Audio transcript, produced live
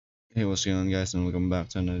Hey, what's going on, guys, and welcome back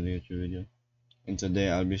to another YouTube video. And today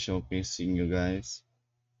I'll be showcasing you guys,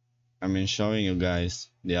 showing you guys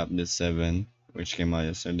the update 7, which came out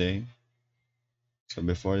yesterday. So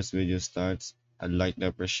before this video starts, I'd like to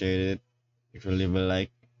appreciate it if you leave a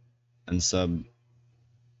like and sub.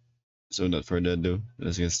 So without further ado,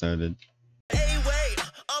 let's get started. Hey, wait,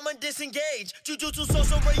 I'ma disengage. Jujutsu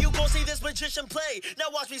sorcerer, you gon' see this magician play. Now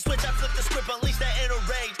watch me switch, I flip the script, unleash that inner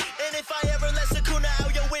rage. And if I ever let Sukuna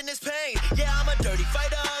out, you'll witness pain. Yeah, I'm a dirty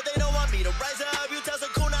fighter, they don't want me to rise up. You tell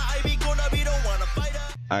Sukuna, I be gonna be don't wanna fight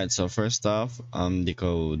up. Alright, so first off, the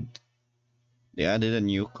code. They added a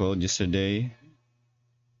new code yesterday,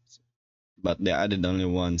 but they added only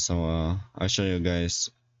one, so I'll show you guys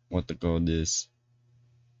what the code is.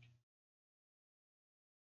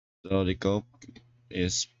 So the code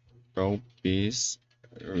is pro piece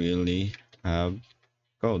really have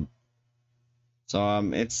code.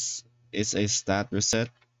 So it's a stat reset.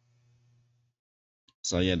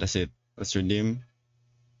 So yeah, that's it. Let's redeem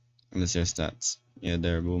and let's see your stats. Yeah,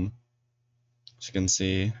 there, boom. As you can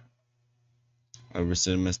see, I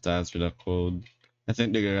reset my stats with a code. I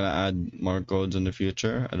think they're gonna add more codes in the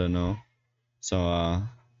future. I don't know. So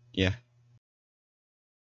yeah.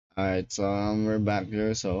 Alright, so we're back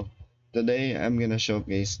here. So today I'm gonna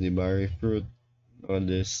showcase the Bari fruit. All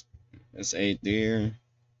this. It's 8 here.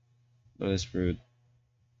 All this fruit.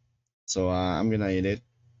 So I'm gonna eat it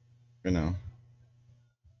for now.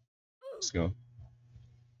 Let's go.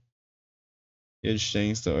 Huge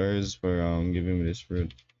thanks to Urs for giving me this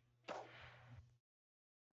fruit.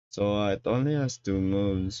 So it only has 2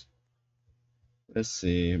 moves. Let's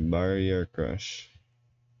see, Barrier Crush.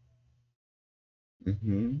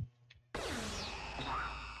 Mm-hmm.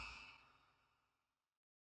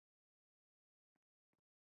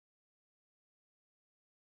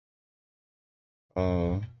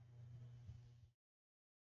 Oh,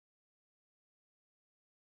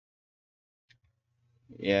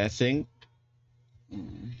 yeah, I think.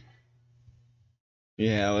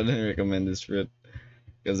 Yeah, I wouldn't recommend this fruit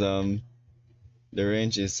because the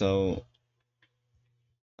range is so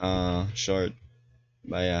short.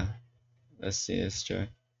 But yeah, let's see, let's try.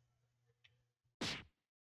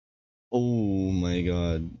 Oh my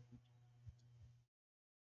god,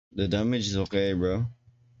 the damage is okay, bro.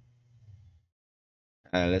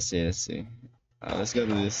 Let's see, let's see. Let's go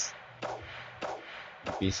to this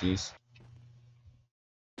PCs.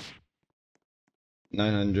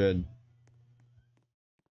 900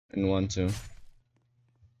 and 1 2.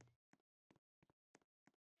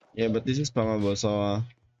 Yeah, but this is spammable, so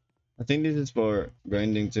I think this is for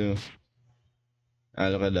grinding too.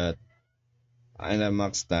 Look at that. And I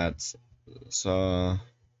max stats. So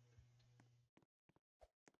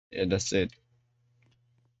yeah, that's it.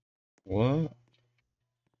 What?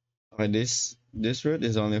 Okay, this route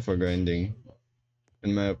is only for grinding.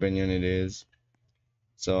 In my opinion, it is.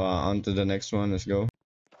 So on to the next one. Let's go.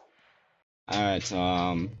 Alright,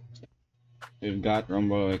 so we've got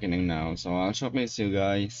Rumble Awakening now. So I'll showcase you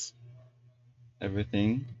guys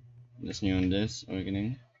everything that's new on this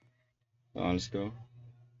Awakening. So let's go.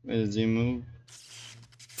 Where's the Z move?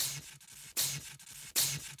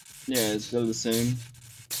 Yeah, it's still the same.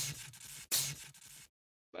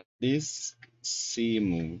 But this C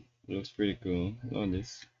move looks pretty cool. Look at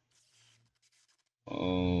this.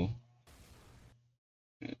 Oh,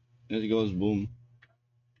 it goes boom.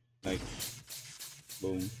 Like,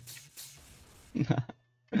 boom.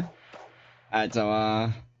 Alright,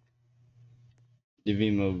 so the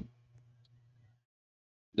V move.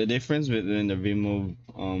 The difference between the V move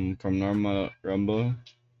from normal Rumble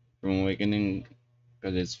from Awakening,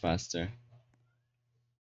 because it's faster.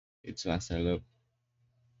 It's faster, look.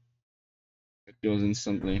 It goes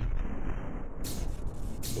instantly.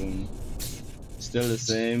 Boom. Still the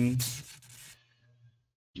same.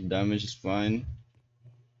 Damage is fine.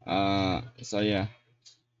 So yeah.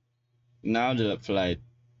 Now the flight.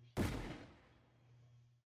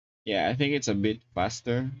 Yeah, I think it's a bit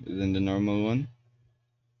faster than the normal one.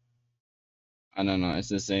 I don't know, it's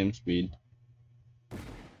the same speed.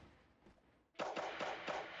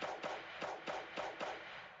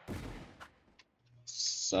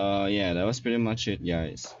 So yeah, that was pretty much it,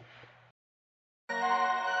 guys.